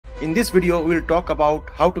In this video, we'll talk about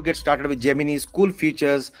how to get started with Gemini's cool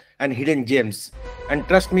features and hidden gems. And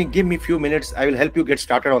trust me, give me a few minutes, I will help you get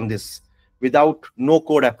started on this without no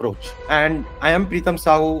code approach. And I am Pritam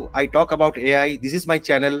Sahoo. I talk about AI. This is my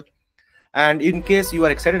channel. And in case you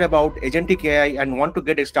are excited about agentic AI and want to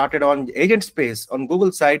get started on agent space on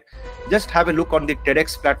Google side, just have a look on the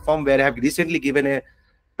TEDx platform where I have recently given a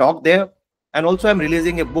talk there. And also I'm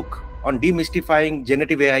releasing a book on demystifying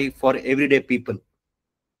generative AI for everyday people.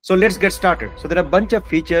 So let's get started. So there are a bunch of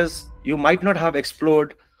features you might not have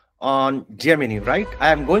explored on Gemini, right? I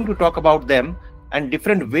am going to talk about them and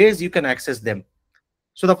different ways you can access them.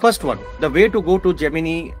 So the first one, the way to go to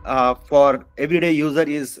Gemini for everyday user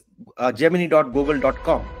is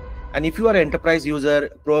gemini.google.com. And if you are an enterprise user,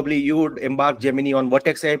 probably you would embark Gemini on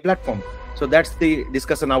Vertex AI platform. So that's the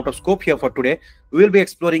discussion out of scope here for today. We will be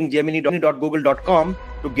exploring gemini.google.com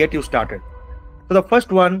to get you started. So the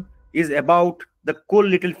first one is about the cool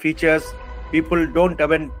little features people don't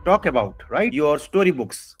even talk about, right? Your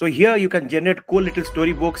storybooks. So here you can generate cool little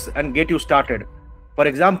storybooks and get you started. For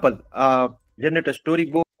example, generate a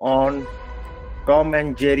storybook on Tom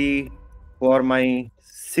and Jerry for my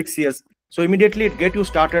 6 years. So immediately it get you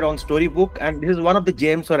started on storybook, and this is one of the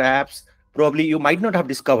gems or apps probably you might not have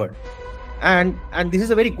discovered. And this is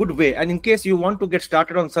a very good way. And in case you want to get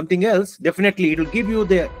started on something else, definitely it will give you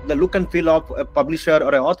the look and feel of a publisher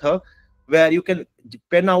or an author, where you can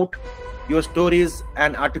pen out your stories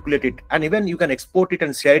and articulate it. And even you can export it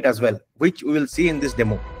and share it as well, which we will see in this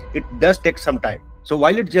demo. It does take some time. So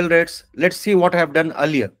while it generates, let's see what I have done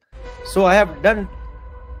earlier. So I have done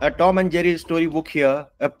a Tom and Jerry storybook here,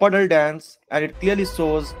 a puddle dance, and it clearly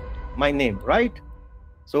shows my name, right?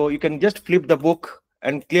 So you can just flip the book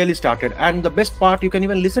and clearly start it. And the best part, you can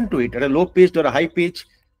even listen to it at a low pitch or a high pitch,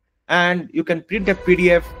 and you can print a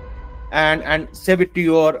PDF and save it to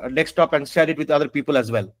your desktop and share it with other people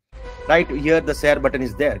as well. Right here, the share button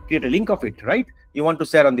is there. Create a link of it, right? You want to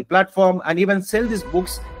share on the platform and even sell these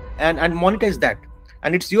books and monetize that.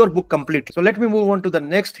 And it's your book complete. So let me move on to the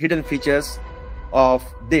next hidden features of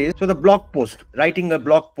this. So the blog post, writing a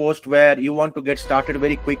blog post where you want to get started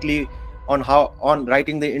very quickly on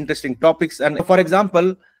writing the interesting topics. And for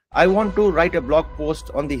example, I want to write a blog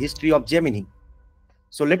post on the history of Gemini.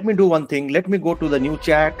 So let me do one thing. Let me go to the new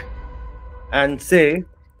chat and say,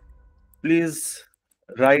 please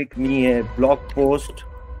write me a blog post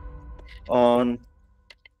on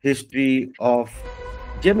history of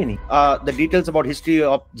Gemini. The details about history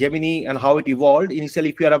of Gemini and how it evolved. Initially,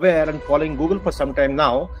 if you are aware and following Google for some time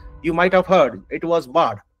now, you might have heard it was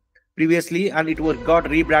Bard previously, and it got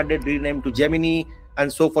rebranded, renamed to Gemini,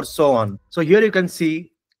 and so forth, so on. So here you can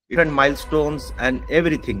see different milestones and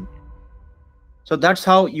everything. So that's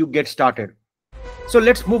how you get started. So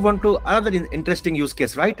let's move on to another interesting use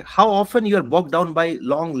case, right? How often you are bogged down by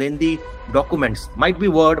long, lengthy documents? Might be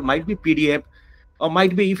Word, might be PDF, or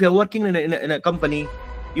might be if you're working in a company,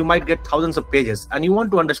 you might get thousands of pages and you want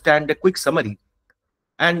to understand a quick summary.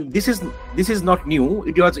 And this is not new.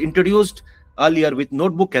 It was introduced earlier with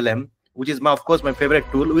Notebook LM, which is of course my favorite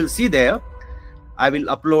tool. We'll see there. I will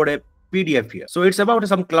upload a PDF here. So it's about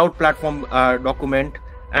some cloud platform document.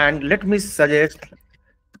 And let me suggest,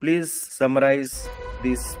 please summarize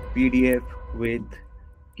this PDF with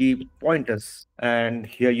key pointers. And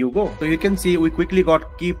here you go. So you can see we quickly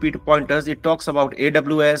got key pointers. It talks about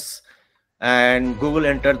AWS and Google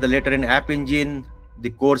entered the letter in App Engine, the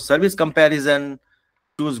core service comparison,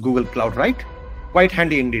 choose Google Cloud, right? Quite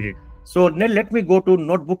handy indeed. So now let me go to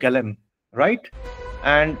Notebook LM, right?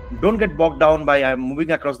 And don't get bogged down by I'm moving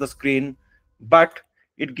across the screen, but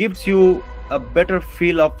it gives you a better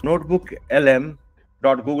feel of Notebook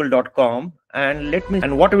LM.google.com.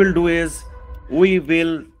 And what we'll do is we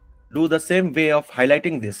will do the same way of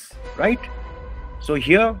highlighting this, right? So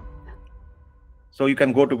here, so you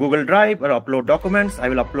can go to Google Drive or upload documents. I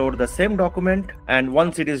will upload the same document, and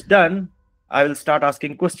once it is done, I will start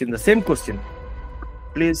asking the same question.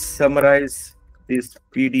 Please summarize this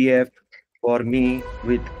PDF for me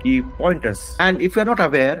with key pointers. And if you're not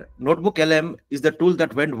aware, Notebook LM is the tool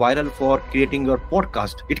that went viral for creating your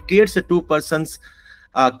podcast. It creates a two persons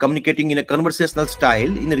communicating in a conversational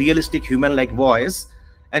style in a realistic human-like voice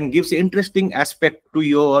and gives interesting aspect to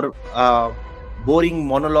your boring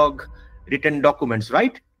monologue written documents,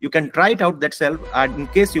 right? You can try it out thatself. And in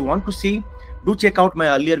case you want to see, do check out my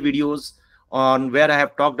earlier videos on where I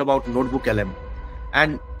have talked about Notebook LM.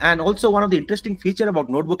 And also one of the interesting feature about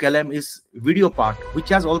Notebook LM is video part, which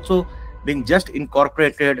has also been just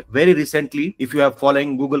incorporated very recently. If you are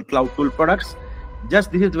following Google Cloud Tool products, this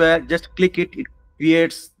is where just click it, it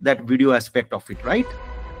creates that video aspect of it, right?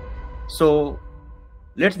 So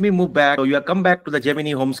Let me move back. So you have come back to the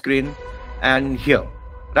Gemini home screen and here,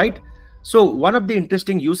 right? So one of the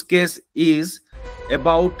interesting use case is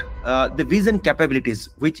about the vision capabilities,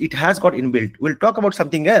 which it has got inbuilt. We'll talk about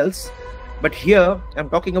something else, but here I'm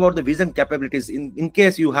talking about the vision capabilities. In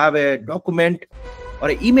case you have a document or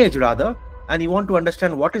an image rather, and you want to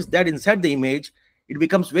understand what is that inside the image, it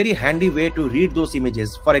becomes very handy way to read those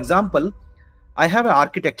images. For example, I have an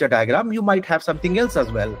architecture diagram. You might have something else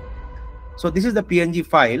as well. So this is the PNG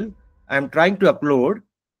file I'm trying to upload,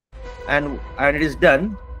 and it is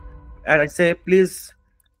done. And I say, please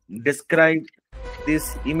describe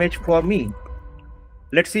this image for me.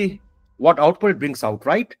 Let's see what output it brings out,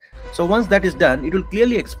 right? So once that is done, it will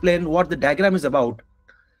clearly explain what the diagram is about.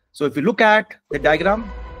 So if you look at the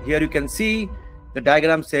diagram, here you can see the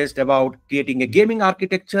diagram says about creating a gaming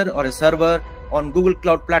architecture or a server on Google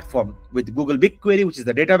Cloud Platform with Google BigQuery, which is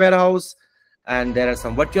the data warehouse. And there are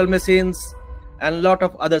some virtual machines and a lot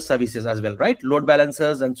of other services as well, right? Load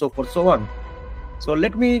balancers and so forth, so on. So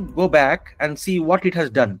let me go back and see what it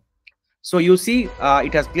has done. So you see,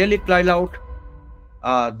 it has clearly called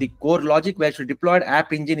out the core logic where it should deployed.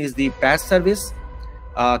 App engine is the PaaS service.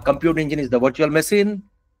 Compute engine is the virtual machine.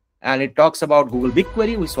 And it talks about Google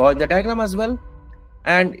BigQuery. We saw in the diagram as well.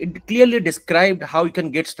 And it clearly described how you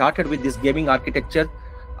can get started with this gaming architecture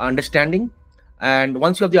understanding. And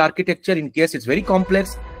once you have the architecture, in case it's very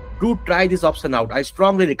complex, do try this option out. I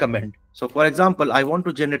strongly recommend. So for example, I want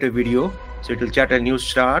to generate a video. So it will chat a new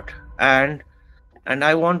start, and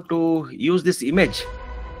I want to use this image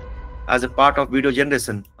as a part of video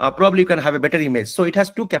generation. Probably you can have a better image. So it has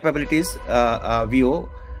two capabilities, VO,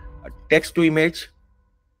 text to image,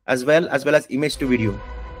 as well as image to video.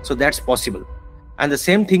 So that's possible. And the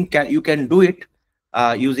same thing you can do it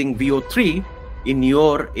using VO3 in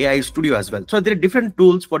your AI Studio as well. So there are different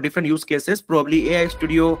tools for different use cases. Probably AI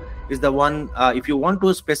Studio is the one, if you want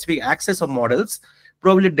to specific access of models,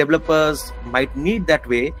 probably developers might need that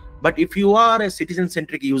way. But if you are a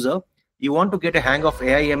citizen-centric user, you want to get a hang of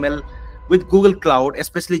AI ML with Google Cloud,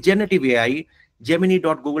 especially generative AI,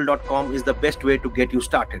 gemini.google.com is the best way to get you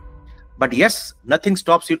started. But yes, nothing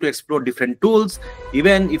stops you to explore different tools.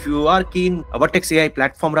 Even if you are keen, a Vertex AI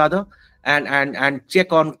platform rather, and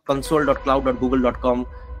check on console.cloud.google.com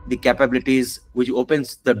the capabilities, which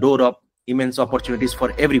opens the door of immense opportunities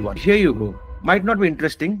for everyone. Here you go. Might not be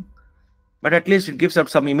interesting, but at least it gives up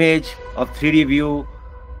some image of 3D view.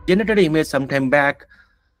 Generated an image sometime back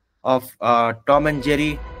of Tom and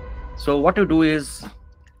Jerry. So what you do is,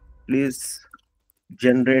 please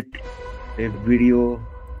generate a video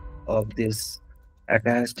of this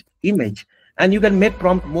attached image, and you can make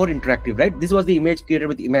prompt more interactive, right? This was the image created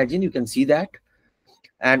with Imagine. You can see that,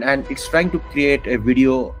 and it's trying to create a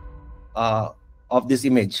video of this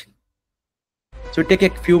image. So take a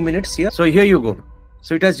few minutes here. So here you go.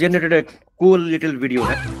 So it has generated a cool little video.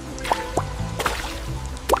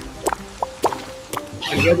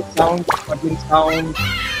 And hear the sound, sound.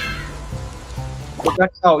 So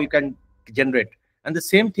that's how you can generate. And the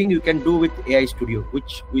same thing you can do with AI Studio,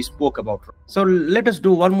 which we spoke about. So let us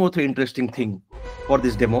do one more interesting thing for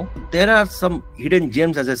this demo. There are some hidden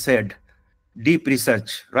gems, as I said, deep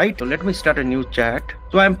research, right? So let me start a new chat.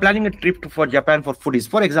 So I'm planning a trip for Japan for foodies.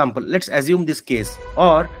 For example, let's assume this case.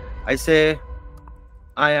 Or I say,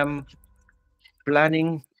 I am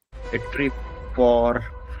planning a trip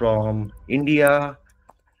from India.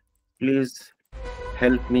 Please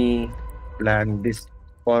help me plan this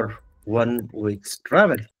for 1 week's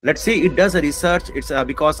travel. Let's see, it does a research. It's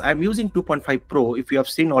because I'm using 2.5 Pro, if you have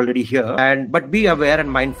seen already here. But be aware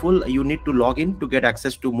and mindful, you need to log in to get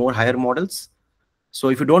access to more higher models. So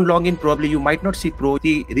if you don't log in, probably you might not see Pro,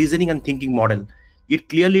 the reasoning and thinking model. It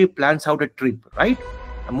clearly plans out a trip, right?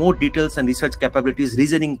 More details and research capabilities,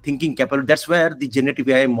 reasoning, thinking capability. That's where the generative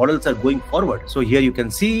AI models are going forward. So here you can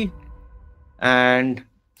see and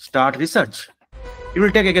start research. It will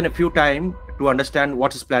take again a few time to understand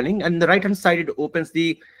what is planning. And the right hand side, it opens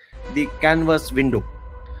the canvas window.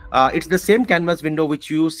 It's the same canvas window which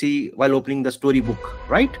you see while opening the storybook,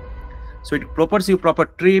 right? So it provides you proper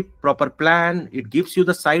trip, proper plan. It gives you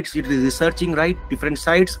the sites. It is researching, right? Different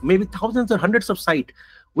sites, maybe thousands or hundreds of sites,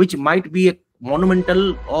 which might be a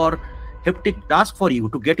monumental or hectic task for you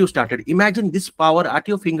to get you started. Imagine this power at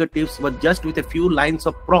your fingertips, but just with a few lines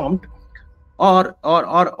of prompt or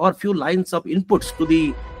few lines of inputs to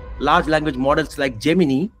the large language models like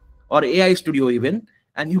Gemini or AI Studio even,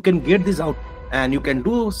 and you can get this out and you can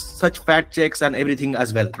do such fact checks and everything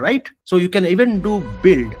as well, right? So you can even do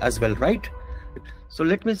build as well, right? So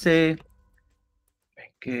let me say,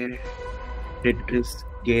 okay, Tetris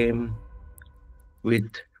game with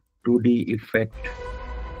 2D effect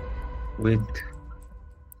with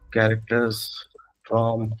characters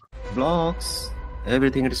from blocks.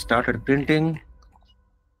 Everything it started printing.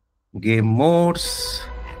 Game modes,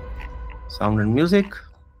 sound and music.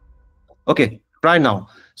 Okay, try now.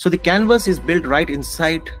 So the canvas is built right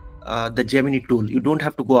inside the Gemini tool. You don't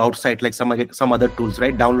have to go outside like some other tools,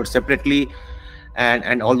 right? Download separately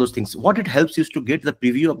and all those things. What it helps you is to get the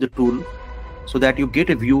preview of the tool so that you get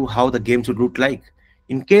a view how the game should look like.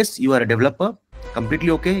 In case you are a developer,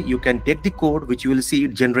 completely okay, you can take the code which you will see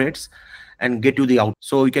it generates and get you the out.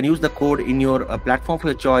 So you can use the code in your platform for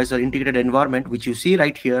your choice or integrated environment, which you see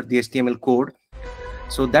right here, the HTML code.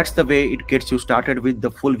 So that's the way it gets you started with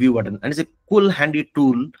the full view button. And it's a cool, handy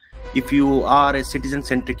tool if you are a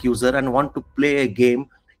citizen-centric user and want to play a game.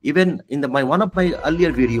 Even in one of my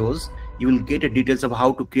earlier videos, you will get details of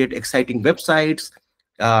how to create exciting websites,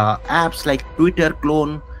 apps like Twitter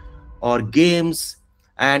clone, or games,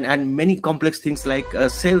 and many complex things like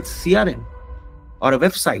sales CRM or a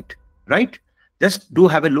website, right? Just do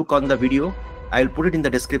have a look on the video. I'll put it in the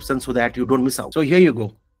description so that you don't miss out. So here you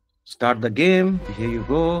go. Start the game. Here you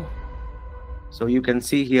go. So you can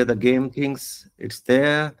see here the game things. It's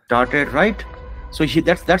there. Started, right? So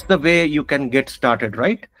that's the way you can get started,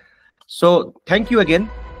 right? So thank you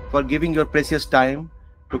again for giving your precious time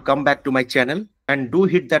to come back to my channel, and do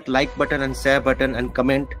hit that like button and share button and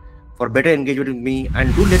comment for better engagement with me,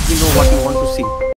 and do let me know what you want to see.